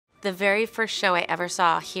The very first show I ever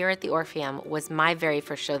saw here at the Orpheum was my very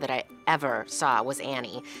first show that I ever saw was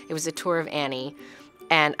Annie. It was a tour of Annie.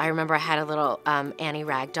 And I remember I had a little Annie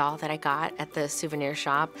rag doll that I got at the souvenir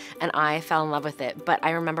shop, and I fell in love with it. But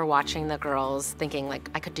I remember watching the girls thinking,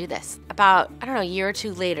 like, I could do this. About, I don't know, a year or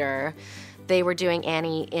two later, they were doing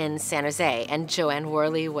Annie in San Jose, and Joanne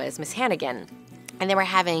Worley was Miss Hannigan. And they were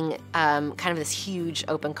having kind of this huge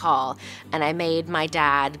open call, and I made my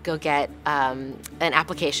dad go get an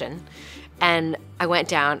application. And I went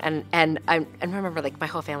down, and I remember, like, my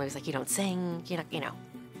whole family was like, you don't sing, you know.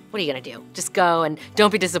 What are you going to do? Just go and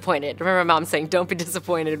don't be disappointed. I remember my mom saying, don't be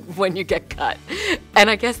disappointed when you get cut. And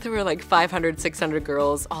I guess there were like 500, 600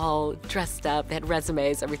 girls all dressed up. They had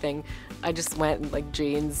resumes, everything. I just went in like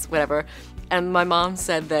jeans, whatever. And my mom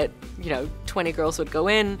said that, 20 girls would go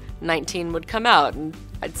in, 19 would come out. And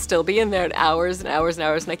I'd still be in there hours and hours and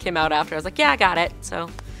hours. And I came out after. I was like, yeah, I got it. So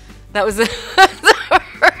that was the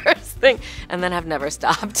first thing. And then I've never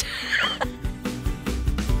stopped.